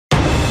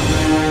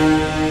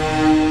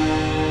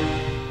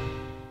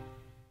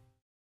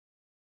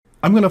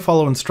I'm going to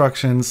follow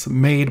instructions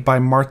made by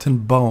Martin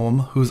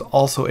Bohm, who's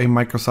also a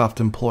Microsoft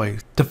employee.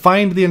 To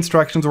find the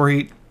instructions where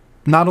he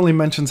not only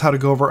mentions how to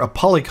go over a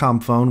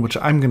Polycom phone, which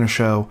I'm going to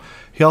show,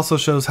 he also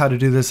shows how to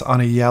do this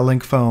on a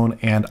Yealink phone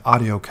and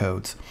audio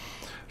codes.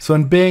 So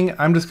in Bing,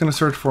 I'm just going to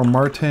search for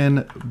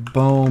Martin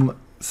Bohm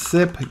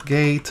SIP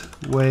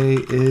Gateway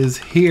is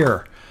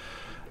here.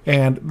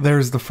 And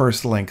there's the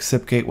first link,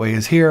 SIP Gateway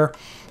is here.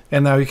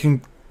 And now you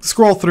can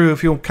scroll through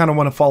if you kind of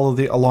want to follow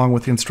along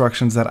with the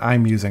instructions that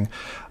I'm using.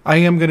 I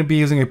am going to be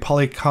using a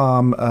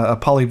Polycom, a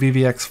Poly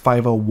VVX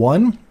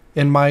 501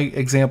 in my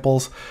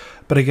examples.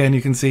 But again,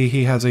 you can see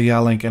he has a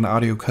Yealink and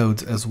audio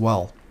codes as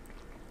well.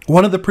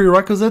 One of the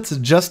prerequisites is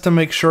just to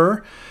make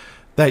sure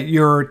that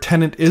your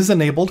tenant is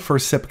enabled for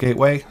SIP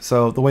Gateway.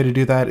 So the way to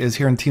do that is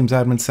here in Teams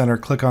Admin Center,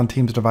 click on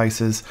Teams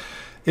Devices.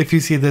 If you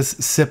see this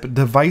SIP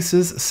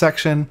Devices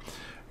section,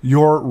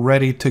 you're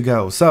ready to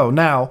go. So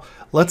now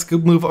let's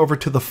move over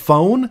to the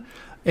phone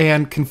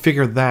and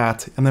configure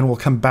that, and then we'll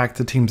come back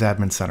to Teams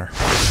Admin Center.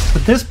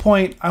 At this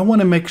point, I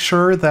want to make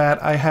sure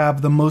that I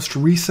have the most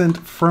recent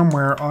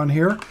firmware on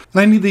here. And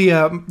I need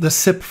the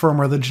SIP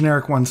firmware, the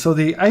generic one. So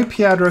the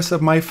IP address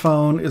of my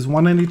phone is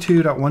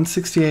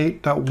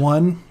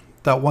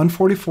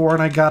 192.168.1.144,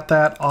 and I got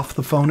that off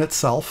the phone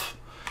itself.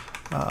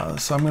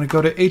 So I'm going to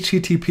go to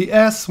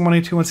HTTPS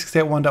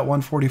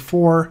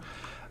 192.168.1.144.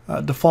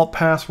 Default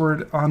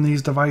password on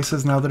these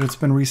devices, now that it's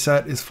been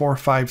reset, is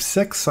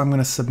 456, so I'm going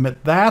to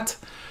submit that.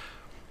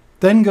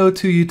 Then go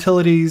to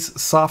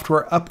Utilities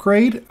Software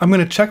Upgrade. I'm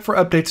going to check for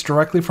updates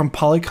directly from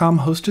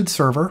Polycom hosted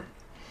server.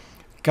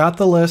 Got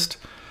the list.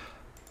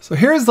 So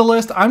here's the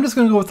list. I'm just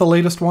going to go with the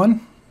latest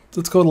one.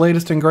 Let's go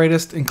latest and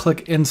greatest and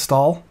click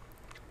Install.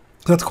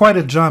 That's quite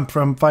a jump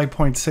from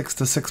 5.6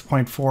 to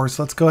 6.4,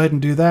 so let's go ahead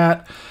and do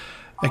that.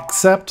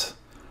 Accept.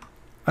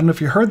 I don't know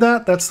if you heard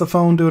that. That's the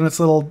phone doing its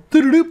little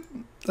doo-doo-doo.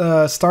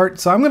 Start.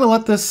 So I'm going to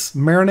let this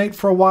marinate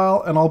for a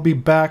while, and I'll be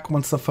back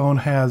once the phone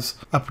has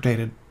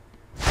updated.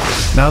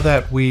 Now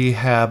that we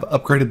have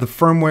upgraded the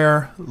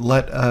firmware,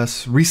 let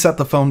us reset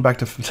the phone back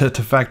to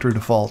factory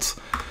defaults.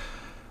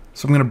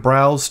 So I'm going to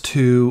browse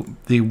to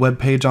the web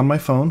page on my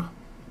phone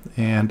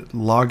and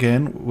log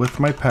in with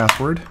my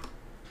password.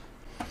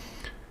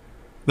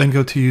 Then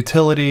go to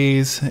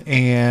Utilities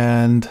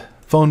and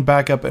Phone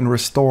Backup and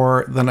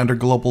Restore. Then under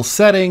Global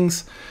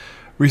Settings,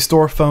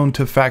 Restore phone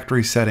to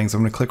factory settings.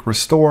 I'm going to click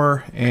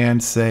Restore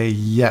and say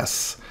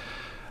yes.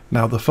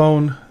 Now the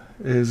phone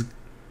is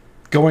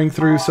going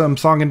through some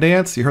song and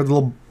dance. You heard the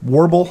little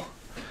warble,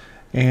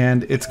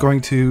 and it's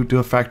going to do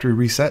a factory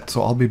reset.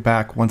 So I'll be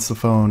back once the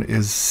phone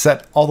is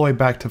set all the way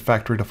back to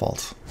factory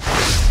defaults.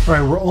 All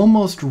right, we're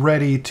almost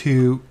ready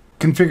to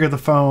configure the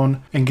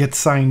phone and get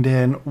signed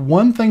in.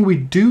 One thing we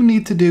do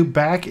need to do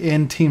back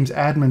in Teams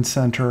Admin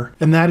Center,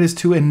 and that is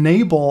to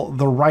enable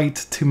the right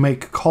to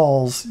make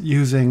calls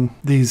using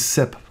these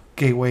SIP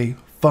Gateway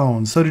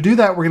phones. So to do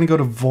that, we're going to go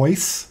to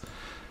Voice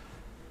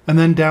and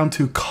then down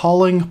to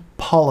Calling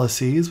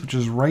Policies, which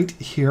is right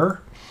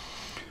here.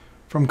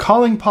 From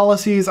Calling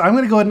Policies, I'm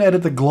going to go ahead and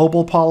edit the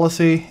global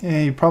policy.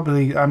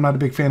 I'm not a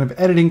big fan of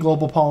editing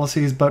global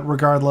policies, but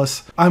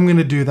regardless, I'm going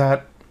to do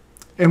that.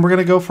 And we're going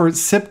to go for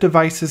SIP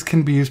devices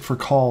can be used for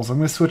calls. I'm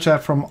going to switch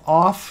that from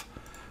off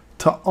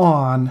to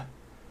on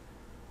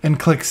and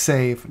click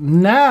Save.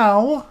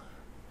 Now,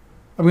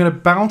 I'm going to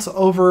bounce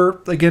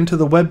over again to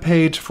the web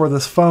page for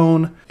this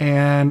phone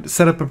and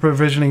set up a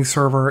provisioning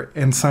server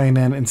and sign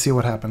in and see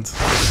what happens.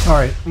 All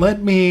right,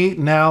 let me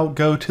now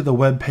go to the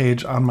web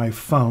page on my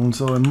phone.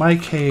 So in my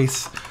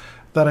case,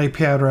 that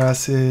IP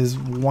address is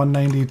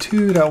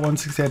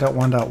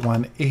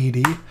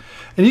 192.168.1.180.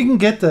 And you can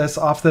get this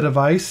off the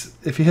device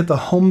if you hit the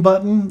home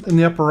button in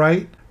the upper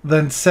right,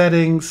 then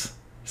settings,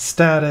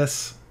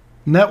 status,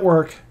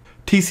 network,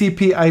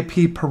 TCP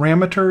IP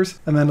parameters,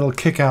 and then it'll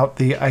kick out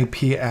the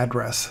IP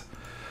address.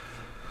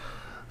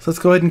 So let's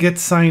go ahead and get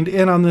signed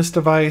in on this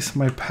device.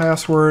 My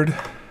password,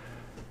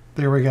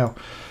 there we go.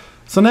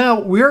 So now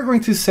we are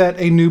going to set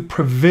a new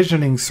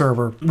provisioning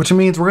server, which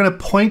means we're going to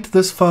point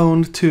this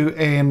phone to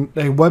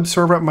a web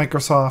server at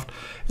Microsoft.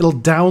 It'll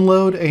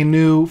download a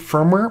new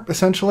firmware,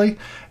 essentially,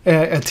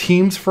 a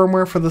Teams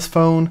firmware for this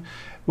phone,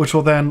 which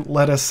will then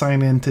let us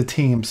sign into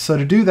Teams. So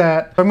to do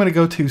that, I'm going to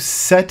go to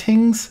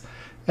Settings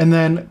and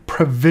then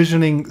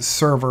Provisioning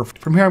Server.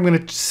 From here, I'm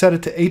going to set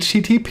it to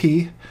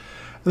HTTP. And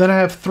then I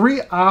have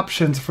three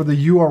options for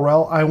the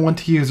URL I want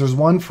to use. There's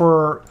one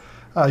for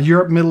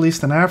Europe, Middle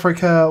East, and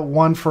Africa,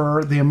 one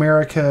for the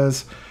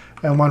Americas,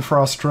 and one for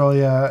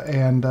Australia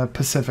and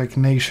Pacific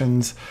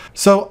nations.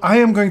 So I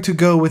am going to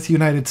go with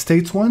United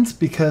States ones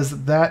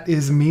because that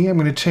is me. I'm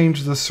going to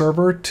change the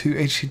server to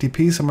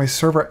HTTP. So my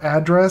server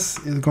address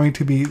is going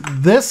to be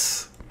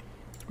this.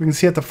 We can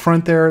see at the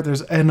front there,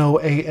 there's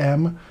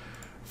NOAM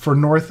for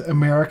North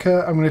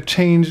America. I'm going to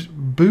change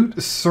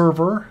boot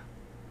server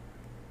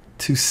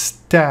to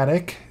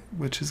static,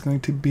 which is going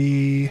to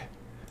be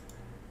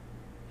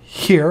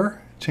here.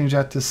 Change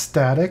that to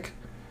static.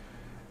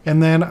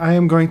 And then I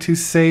am going to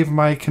save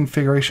my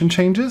configuration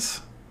changes.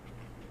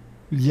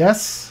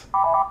 Yes.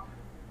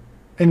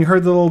 And you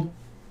heard the little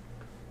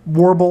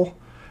warble.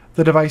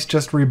 The device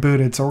just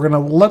rebooted. So we're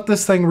going to let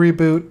this thing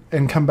reboot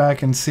and come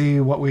back and see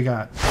what we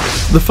got.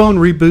 The phone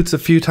reboots a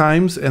few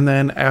times and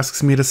then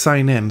asks me to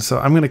sign in. So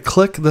I'm going to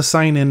click the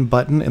sign in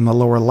button in the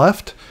lower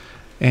left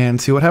and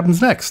see what happens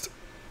next.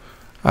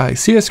 I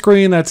see a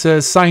screen that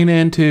says sign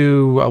in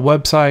to a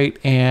website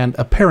and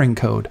a pairing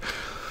code.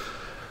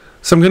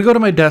 So I'm going to go to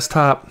my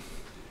desktop,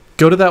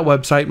 go to that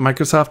website,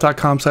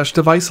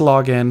 microsoft.com/device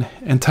login,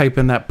 and type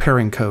in that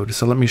pairing code.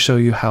 So let me show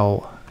you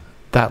how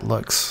that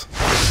looks.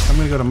 I'm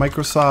going to go to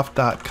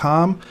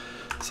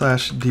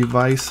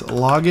microsoft.com/device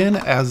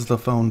login as the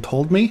phone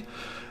told me.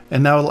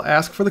 And now it'll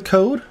ask for the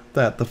code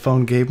that the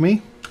phone gave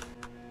me.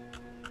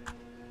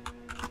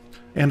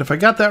 And if I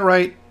got that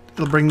right,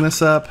 it'll bring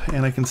this up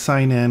and I can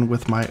sign in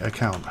with my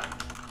account.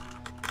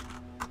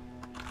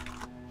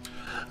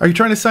 Are you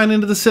trying to sign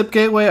into the SIP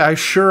gateway? I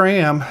sure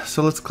am.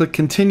 So let's click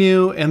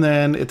continue, and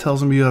then it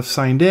tells me you have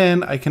signed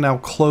in. I can now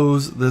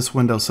close this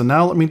window. So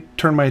now let me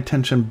turn my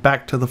attention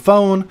back to the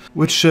phone,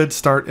 which should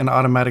start an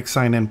automatic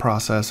sign in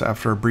process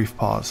after a brief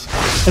pause.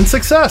 And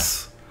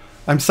success!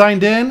 I'm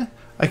signed in.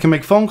 I can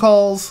make phone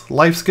calls.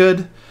 Life's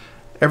good.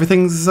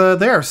 Everything's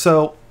there.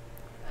 So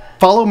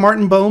follow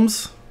Martin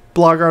Bohm's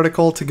blog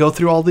article to go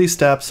through all these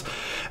steps.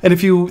 And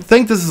if you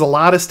think this is a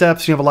lot of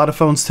steps, you have a lot of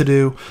phones to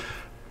do,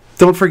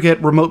 don't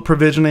forget remote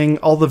provisioning.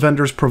 All the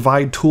vendors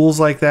provide tools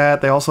like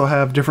that. They also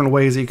have different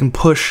ways that you can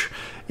push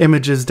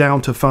images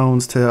down to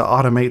phones to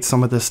automate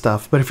some of this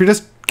stuff. But if you're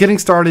just getting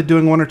started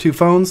doing 1 or 2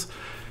 phones,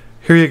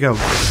 here you go.